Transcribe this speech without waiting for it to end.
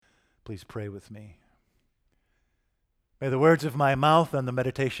Please pray with me. May the words of my mouth and the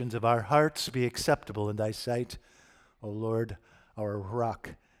meditations of our hearts be acceptable in thy sight, O Lord, our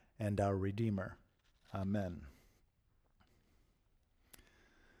rock and our Redeemer. Amen.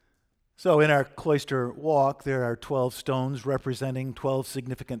 So in our cloister walk, there are 12 stones representing 12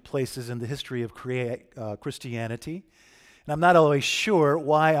 significant places in the history of Christianity. And I'm not always sure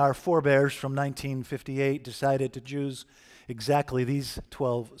why our forebears from 1958 decided to choose exactly these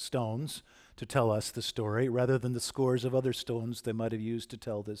 12 stones to tell us the story, rather than the scores of other stones they might have used to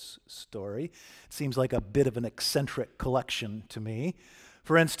tell this story. It seems like a bit of an eccentric collection to me.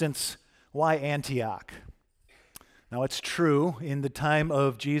 For instance, why Antioch? Now, it's true, in the time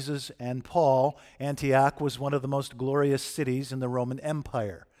of Jesus and Paul, Antioch was one of the most glorious cities in the Roman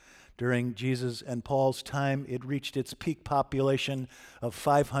Empire. During Jesus and Paul's time, it reached its peak population of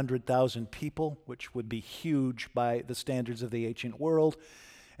 500,000 people, which would be huge by the standards of the ancient world,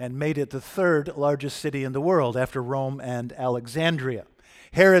 and made it the third largest city in the world after Rome and Alexandria.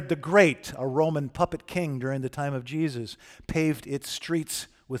 Herod the Great, a Roman puppet king during the time of Jesus, paved its streets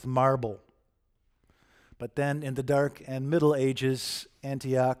with marble. But then in the Dark and Middle Ages,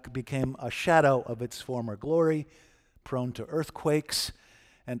 Antioch became a shadow of its former glory, prone to earthquakes,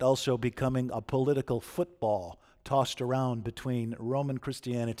 and also becoming a political football tossed around between Roman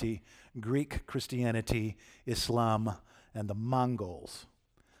Christianity, Greek Christianity, Islam, and the Mongols.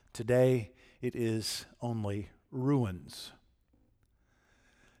 Today, it is only ruins.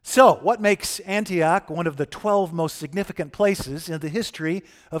 So, what makes Antioch one of the 12 most significant places in the history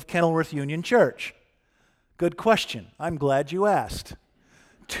of Kenilworth Union Church? Good question. I'm glad you asked.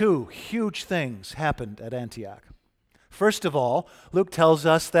 Two huge things happened at Antioch. First of all, Luke tells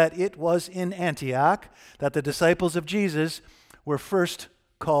us that it was in Antioch that the disciples of Jesus were first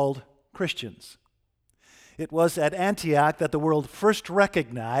called Christians. It was at Antioch that the world first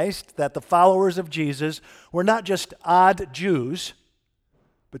recognized that the followers of Jesus were not just odd Jews,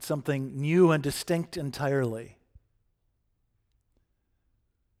 but something new and distinct entirely.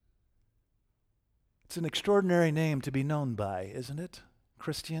 It's an extraordinary name to be known by, isn't it?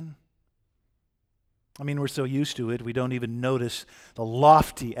 Christian? I mean, we're so used to it, we don't even notice the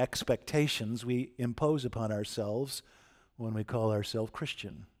lofty expectations we impose upon ourselves when we call ourselves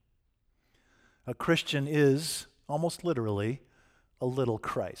Christian. A Christian is, almost literally, a little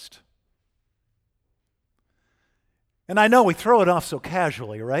Christ. And I know we throw it off so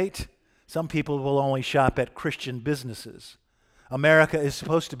casually, right? Some people will only shop at Christian businesses. America is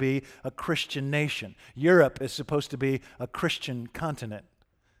supposed to be a Christian nation. Europe is supposed to be a Christian continent.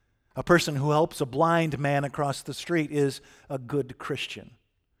 A person who helps a blind man across the street is a good Christian.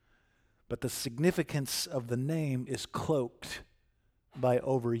 But the significance of the name is cloaked by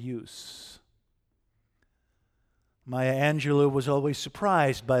overuse. Maya Angelou was always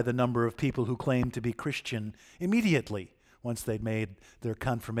surprised by the number of people who claimed to be Christian immediately once they'd made their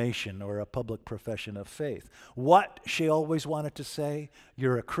confirmation or a public profession of faith. What, she always wanted to say,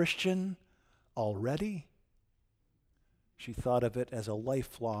 you're a Christian already? She thought of it as a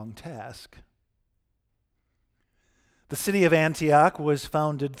lifelong task. The city of Antioch was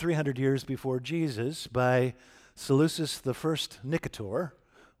founded 300 years before Jesus by Seleucus I Nicator,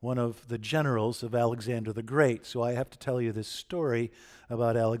 one of the generals of Alexander the Great. So I have to tell you this story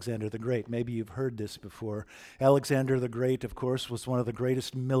about Alexander the Great. Maybe you've heard this before. Alexander the Great, of course, was one of the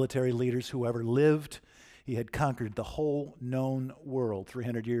greatest military leaders who ever lived. He had conquered the whole known world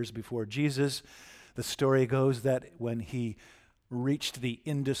 300 years before Jesus. The story goes that when he reached the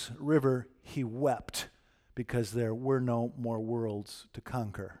Indus River, he wept because there were no more worlds to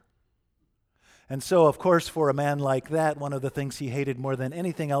conquer. And so, of course, for a man like that, one of the things he hated more than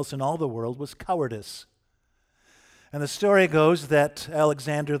anything else in all the world was cowardice. And the story goes that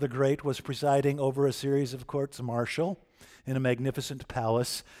Alexander the Great was presiding over a series of courts martial in a magnificent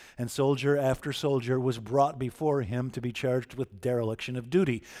palace, and soldier after soldier was brought before him to be charged with dereliction of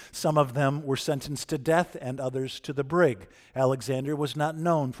duty. Some of them were sentenced to death and others to the brig. Alexander was not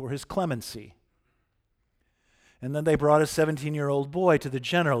known for his clemency. And then they brought a 17-year-old boy to the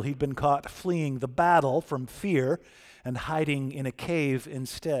general. He'd been caught fleeing the battle from fear and hiding in a cave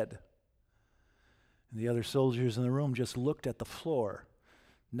instead. And the other soldiers in the room just looked at the floor.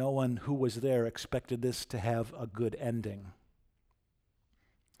 No one who was there expected this to have a good ending.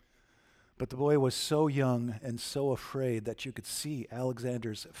 But the boy was so young and so afraid that you could see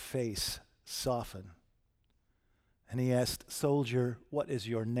Alexander's face soften. And he asked, "Soldier, what is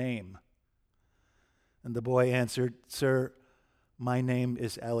your name?" And the boy answered, "Sir, my name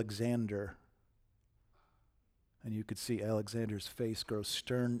is Alexander." And you could see Alexander's face grow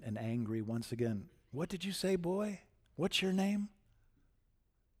stern and angry once again. "What did you say, boy? What's your name?"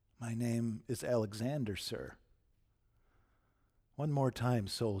 My name is Alexander, sir. One more time,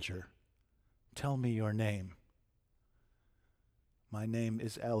 soldier. Tell me your name. My name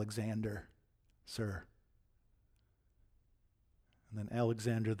is Alexander, sir. And then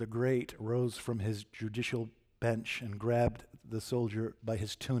Alexander the Great rose from his judicial bench and grabbed the soldier by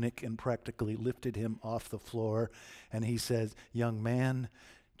his tunic and practically lifted him off the floor. And he said, "Young man,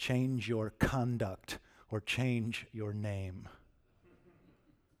 change your conduct or change your name."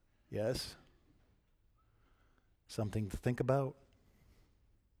 Yes? Something to think about.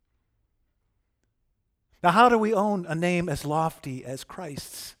 Now, how do we own a name as lofty as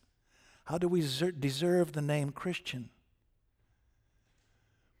Christ's? How do we deserve the name Christian?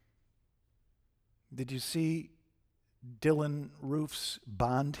 Did you see Dylan Roof's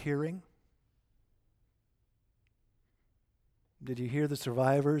bond hearing? Did you hear the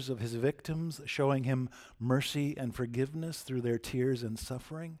survivors of his victims showing him mercy and forgiveness through their tears and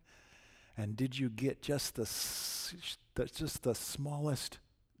suffering? And did you get just the smallest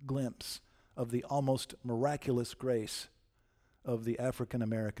glimpse of the almost miraculous grace of the African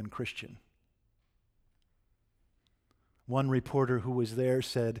American Christian? One reporter who was there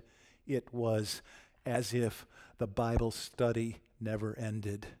said it was as if the Bible study never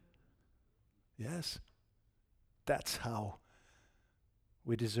ended. Yes, that's how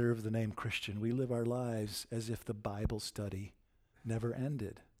we deserve the name Christian. We live our lives as if the Bible study never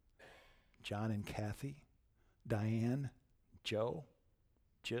ended. John and Kathy, Diane, Joe,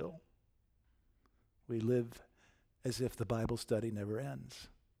 Jill. We live as if the Bible study never ends.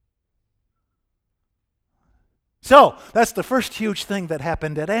 So, that's the first huge thing that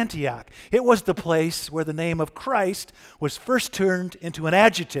happened at Antioch. It was the place where the name of Christ was first turned into an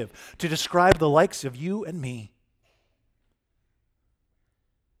adjective to describe the likes of you and me.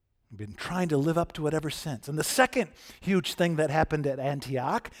 I've been trying to live up to it ever since. And the second huge thing that happened at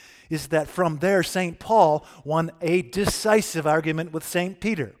Antioch is that from there, St. Paul won a decisive argument with St.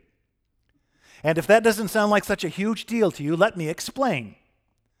 Peter. And if that doesn't sound like such a huge deal to you, let me explain.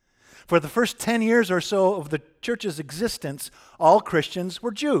 For the first 10 years or so of the church's existence, all Christians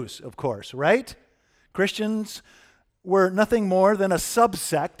were Jews, of course, right? Christians were nothing more than a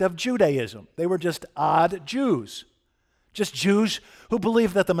subsect of Judaism. They were just odd Jews. Just Jews who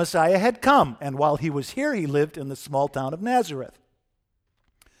believed that the Messiah had come, and while he was here, he lived in the small town of Nazareth.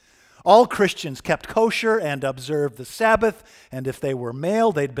 All Christians kept kosher and observed the Sabbath, and if they were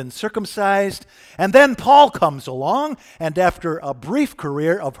male, they'd been circumcised. And then Paul comes along, and after a brief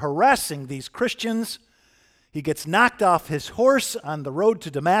career of harassing these Christians, he gets knocked off his horse on the road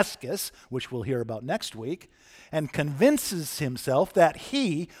to Damascus, which we'll hear about next week, and convinces himself that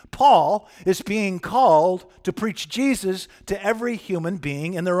he, Paul, is being called to preach Jesus to every human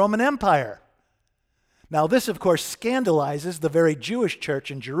being in the Roman Empire. Now, this, of course, scandalizes the very Jewish church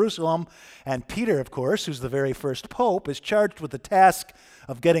in Jerusalem, and Peter, of course, who's the very first pope, is charged with the task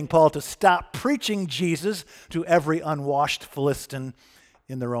of getting Paul to stop preaching Jesus to every unwashed Philistine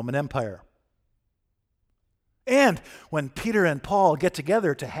in the Roman Empire. And when Peter and Paul get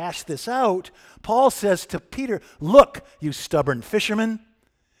together to hash this out, Paul says to Peter, "Look, you stubborn fisherman,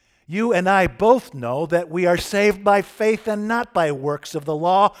 you and I both know that we are saved by faith and not by works of the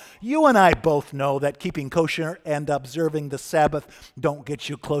law. You and I both know that keeping kosher and observing the Sabbath don't get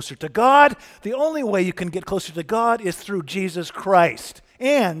you closer to God. The only way you can get closer to God is through Jesus Christ.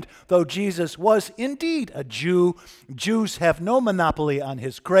 And though Jesus was indeed a Jew, Jews have no monopoly on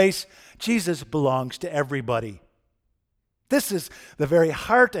his grace. Jesus belongs to everybody." This is the very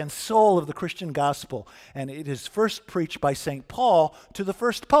heart and soul of the Christian gospel, and it is first preached by St. Paul to the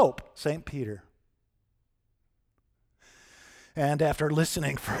first pope, St. Peter. And after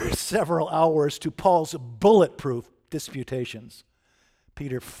listening for several hours to Paul's bulletproof disputations,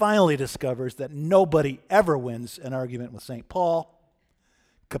 Peter finally discovers that nobody ever wins an argument with St. Paul,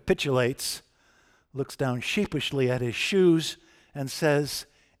 capitulates, looks down sheepishly at his shoes, and says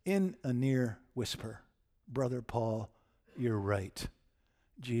in a near whisper, "Brother Paul, you're right.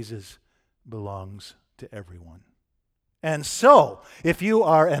 Jesus belongs to everyone." And so, if you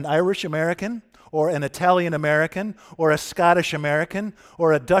are an Irish American, or an Italian American, or a Scottish American,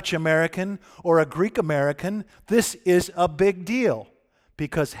 or a Dutch American, or a Greek American, this is a big deal.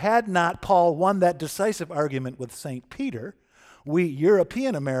 Because had not Paul won that decisive argument with St. Peter, we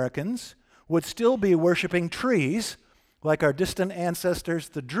European Americans would still be worshiping trees like our distant ancestors,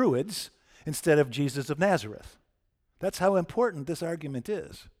 the Druids, instead of Jesus of Nazareth. That's how important this argument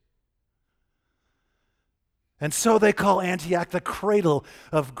is. And so they call Antioch the cradle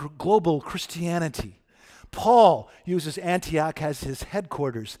of global Christianity. Paul uses Antioch as his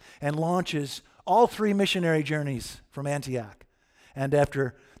headquarters and launches all 3 missionary journeys from Antioch. And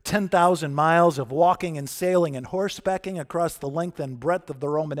after 10,000 miles of walking and sailing and horsebacking across the length and breadth of the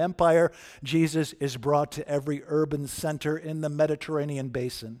Roman Empire, Jesus is brought to every urban center in the Mediterranean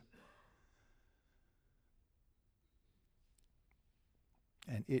basin.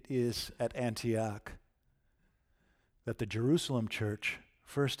 And it is at Antioch that the Jerusalem church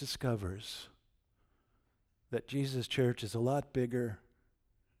first discovers that Jesus' church is a lot bigger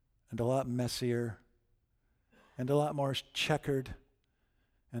and a lot messier and a lot more checkered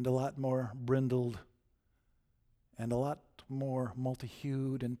and a lot more brindled and a lot more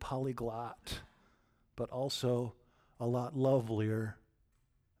multi-hued and polyglot, but also a lot lovelier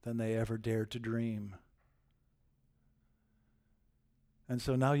than they ever dared to dream. And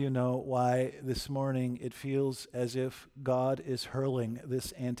so now you know why this morning it feels as if God is hurling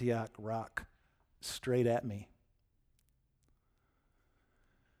this Antioch rock straight at me.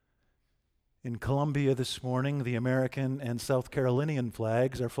 In Columbia this morning, the American and South Carolinian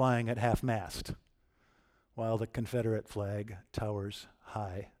flags are flying at half-mast, while the Confederate flag towers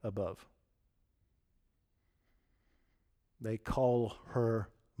high above. They call her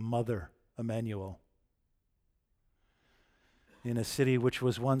Mother Emanuel. In a city which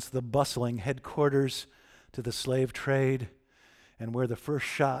was once the bustling headquarters to the slave trade and where the first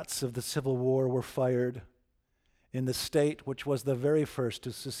shots of the Civil War were fired, in the state which was the very first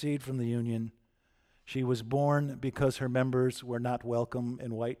to secede from the Union, she was born because her members were not welcome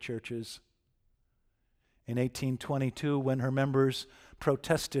in white churches. In 1822, when her members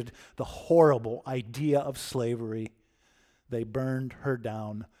protested the horrible idea of slavery, they burned her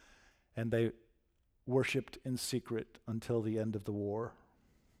down and they worshipped in secret until the end of the war.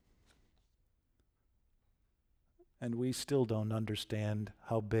 And we still don't understand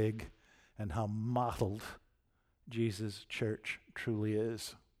how big and how mottled Jesus' church truly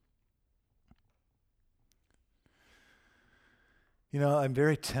is. You know, I'm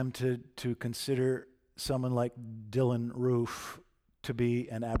very tempted to consider someone like Dylan Roof to be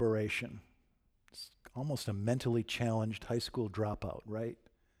an aberration. It's almost a mentally challenged high school dropout, right?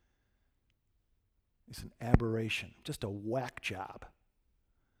 It's an aberration, just a whack job.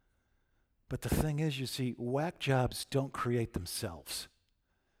 But the thing is, you see, whack jobs don't create themselves.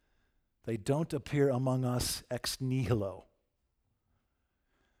 They don't appear among us ex nihilo.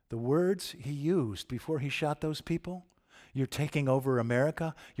 The words he used before he shot those people, you're taking over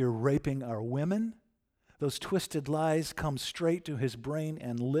America, you're raping our women, those twisted lies come straight to his brain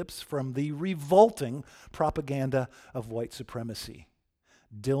and lips from the revolting propaganda of white supremacy.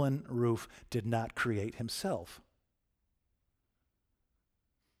 Dylan Roof did not create himself.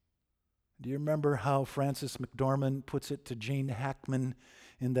 Do you remember how Frances McDormand puts it to Gene Hackman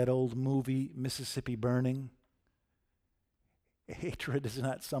in that old movie, Mississippi Burning? Hatred is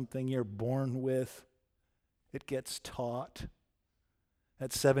not something you're born with. It gets taught.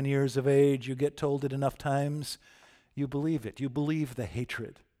 At 7 years of age, you get told it enough times, you believe it. You believe the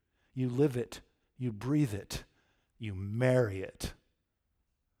hatred. You live it. You breathe it. You marry it.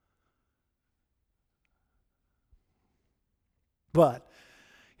 But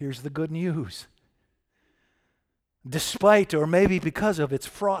here's the good news. Despite, or maybe because of its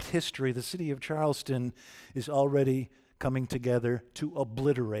fraught history, the city of Charleston is already coming together to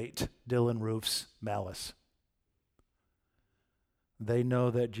obliterate Dylan Roof's malice. They know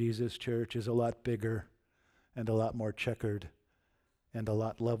that Jesus' church is a lot bigger and a lot more checkered and a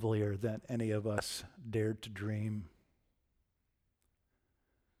lot lovelier than any of us dared to dream.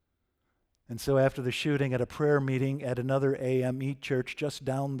 And so after the shooting at a prayer meeting at another AME church just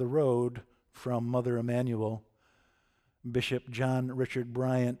down the road from Mother Emanuel, Bishop John Richard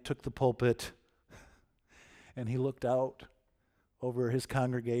Bryant took the pulpit and he looked out over his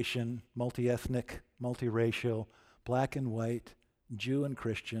congregation, multi-ethnic, multiracial, black and white, Jew and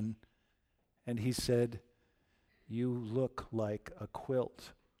Christian, and he said, "You look like a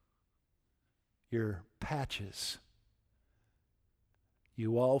quilt. You're patches.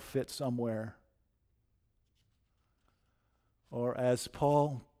 You all fit somewhere." Or as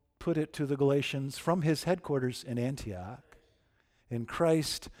Paul put it to the Galatians from his headquarters in Antioch, in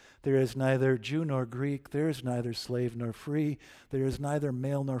Christ there is neither Jew nor Greek, there is neither slave nor free, there is neither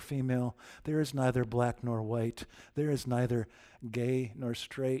male nor female, there is neither black nor white, there is neither gay nor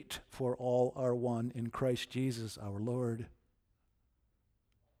straight, for all are one in Christ Jesus our Lord.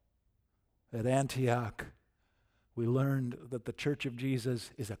 At Antioch, we learned that the Church of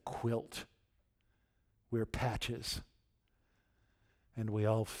Jesus is a quilt. We're patches, and we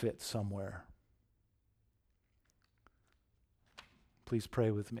all fit somewhere. Please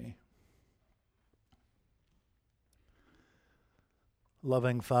pray with me.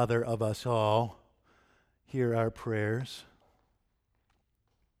 Loving Father of us all, hear our prayers.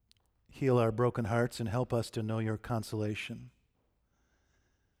 Heal our broken hearts and help us to know your consolation.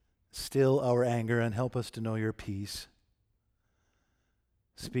 Still our anger and help us to know your peace.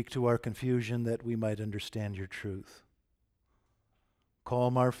 Speak to our confusion that we might understand your truth.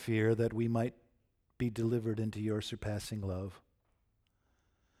 Calm our fear that we might be delivered into your surpassing love.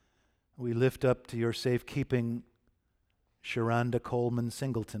 We lift up to your safekeeping Sharonda Coleman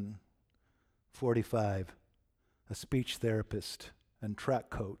Singleton, 45, a speech therapist and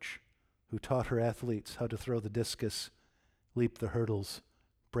track coach who taught her athletes how to throw the discus, leap the hurdles,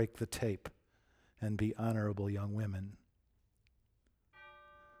 break the tape, and be honorable young women.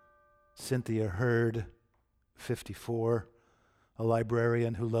 Cynthia Hurd, 54, a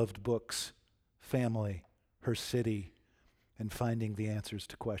librarian who loved books, family, her city, and finding the answers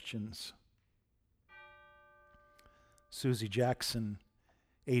to questions. Susie Jackson,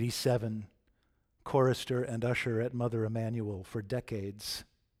 87, chorister and usher at Mother Emanuel for decades.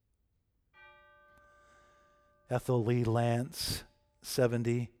 Ethel Lee Lance,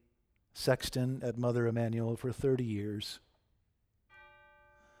 70, sexton at Mother Emanuel for 30 years.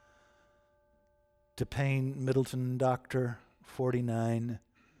 DePayne Middleton Doctor, 49,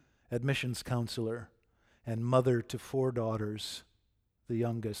 admissions counselor and mother to 4 daughters, the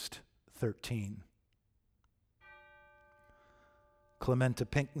youngest 13. Clementa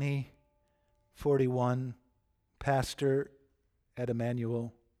Pinckney, 41, pastor at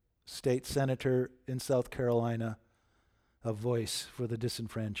Emmanuel, state senator in South Carolina, a voice for the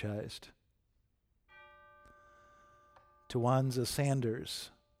disenfranchised. Tawanza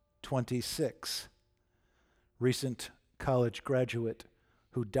Sanders, 26, recent college graduate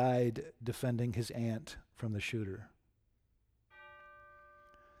who died defending his aunt from the shooter.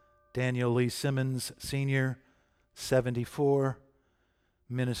 Daniel Lee Simmons, Sr., 74,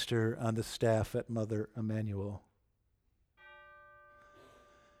 minister on the staff at Mother Emanuel.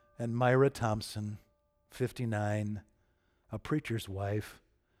 And Myra Thompson, 59, a preacher's wife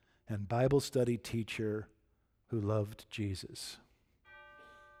and Bible study teacher who loved Jesus.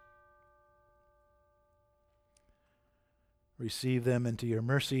 Receive them into your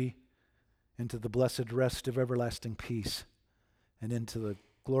mercy, into the blessed rest of everlasting peace, and into the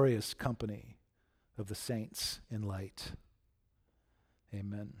glorious company of the saints in light.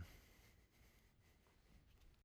 Amen.